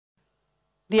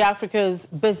The Africa's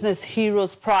Business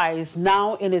Heroes Prize,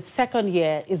 now in its second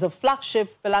year, is a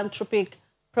flagship philanthropic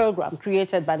program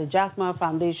created by the Jack Ma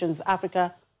Foundation's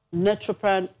Africa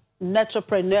Netrepreneur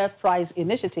Prize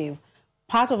initiative,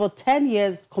 part of a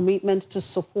 10-year commitment to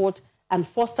support and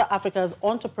foster Africa's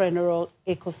entrepreneurial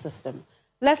ecosystem.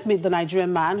 Let's meet the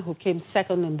Nigerian man who came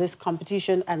second in this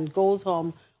competition and goes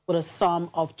home with a sum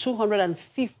of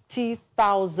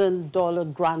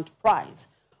 $250,000 grand prize.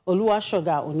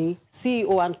 Oluwasoga Oni,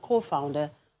 CEO and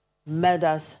co-founder,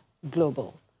 Medas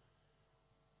Global.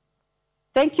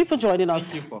 Thank you for joining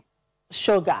us,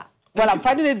 Shoga. Well, I'm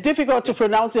finding it difficult to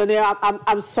pronounce your name.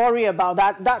 I'm sorry about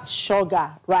that. That's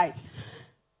Shoga, right?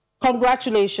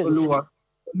 Congratulations.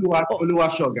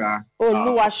 Oluwasoga.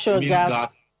 Oluwasoga.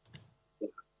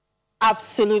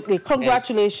 Absolutely.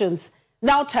 Congratulations.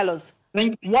 Now tell us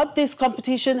what this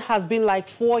competition has been like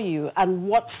for you and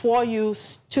what for you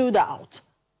stood out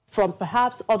from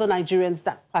perhaps other Nigerians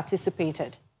that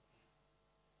participated.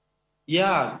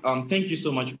 Yeah, thank you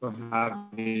so much for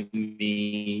having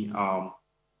me.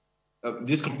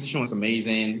 This competition was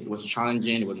amazing. It was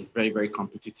challenging. It was very, very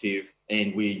competitive.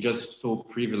 And we're just so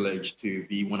privileged to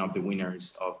be one of the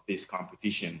winners of this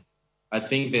competition. I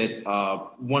think that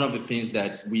one of the things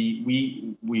that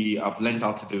we have learned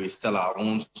how to do is tell our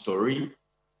own story.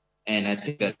 And I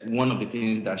think that one of the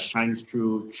things that shines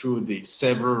through the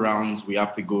several rounds we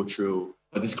have to go through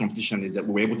for this competition is that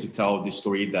we're able to tell the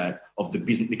story that of the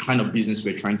business, the kind of business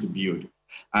we're trying to build.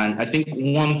 And I think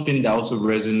one thing that also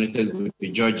resonated with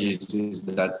the judges is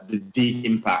that the deep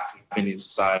impact in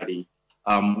society.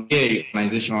 We're an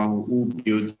organization who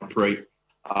builds, operate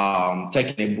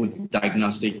tech-enabled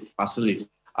diagnostic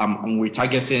facilities. And we're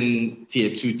targeting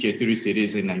tier 2, tier 3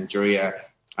 cities in Nigeria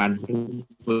and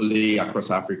hopefully across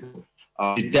Africa.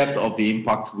 The depth of the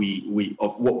impact of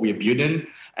what we're building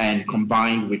and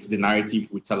combined with the narrative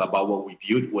we tell about what we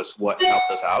build was what helped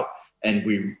us out. And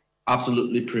we're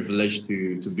absolutely privileged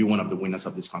to be one of the winners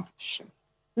of this competition.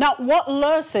 Now, what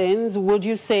lessons would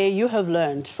you say you have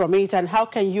learned from it, and how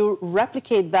can you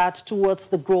replicate that towards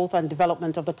the growth and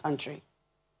development of the country?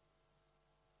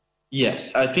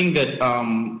 Yes, I think that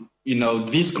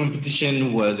this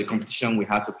competition was a competition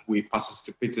we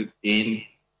participated in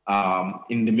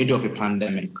the middle of a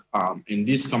pandemic. And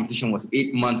this competition was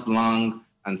 8 months long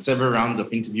and several rounds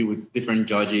of interview with different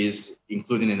judges,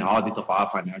 including an audit of our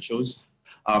financials.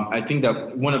 I think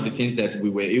that one of the things that we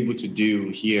were able to do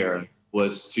here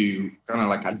was to kind of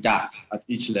like adapt at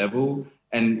each level.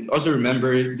 And also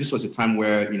remember, this was a time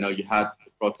where, you had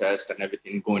the protest and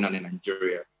everything going on in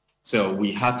Nigeria. So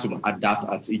we had to adapt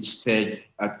at each stage,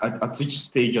 at each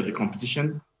stage of the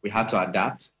competition. We had to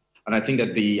adapt. And I think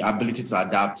that the ability to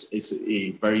adapt is a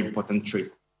very important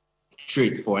trait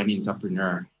for any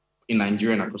entrepreneur in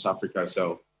Nigeria and across Africa.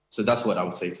 So that's what I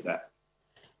would say to that.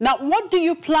 Now, what do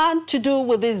you plan to do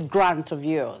with this grant of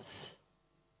yours?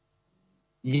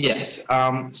 Yes.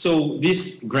 So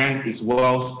this grant is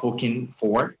well spoken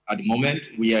for at the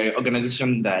moment. We are an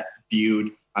organization that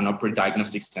build and operate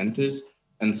diagnostic centers.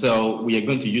 And so we are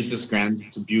going to use this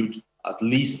grant to build at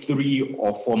least 3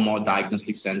 or 4 more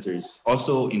diagnostic centers,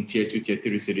 also in tier 2, tier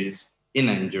 3 cities in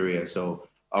Nigeria. So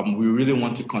we really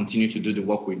want to continue to do the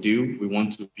work we do. We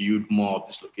want to build more of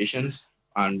these locations,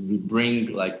 and we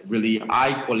bring like really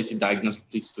high quality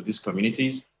diagnostics to these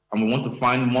communities. And we want to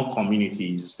find more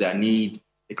communities that need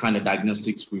the kind of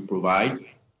diagnostics we provide,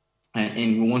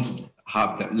 and we want to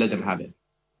let them have it.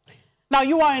 Now,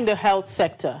 you are in the health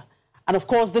sector. And of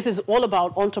course, this is all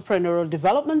about entrepreneurial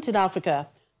development in Africa.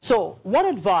 So what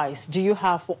advice do you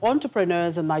have for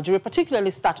entrepreneurs in Nigeria, particularly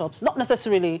startups, not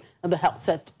necessarily in the health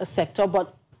sector,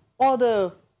 but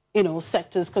other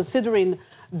sectors, considering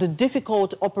the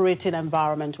difficult operating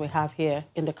environment we have here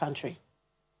in the country?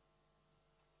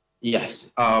 Yes,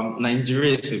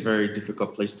 Nigeria is a very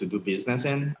difficult place to do business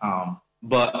in.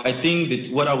 But I think that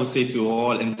what I would say to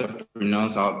all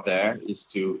entrepreneurs out there is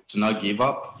to not give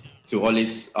up, to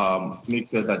always make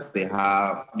sure that they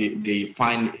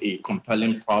find a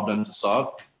compelling problem to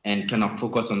solve and kind of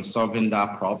focus on solving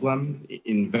that problem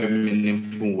in very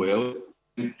meaningful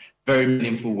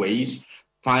ways.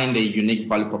 Find a unique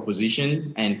value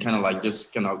proposition and kind of like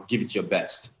just kind of give it your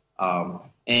best. And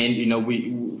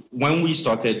when we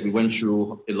started, we went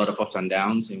through a lot of ups and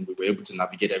downs, and we were able to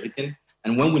navigate everything.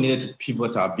 And when we needed to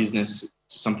pivot our business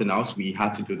to something else, we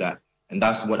had to do that. And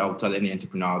that's what I would tell any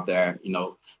entrepreneur out there.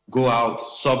 Go out,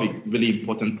 solve a really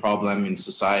important problem in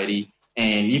society.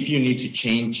 And if you need to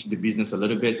change the business a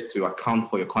little bit to account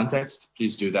for your context,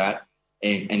 please do that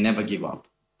and never give up.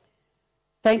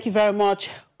 Thank you very much,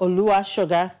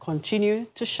 Oluwasoga. Continue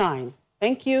to shine.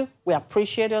 Thank you. We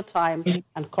appreciate your time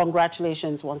and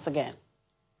congratulations once again.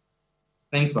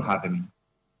 Thanks for having me.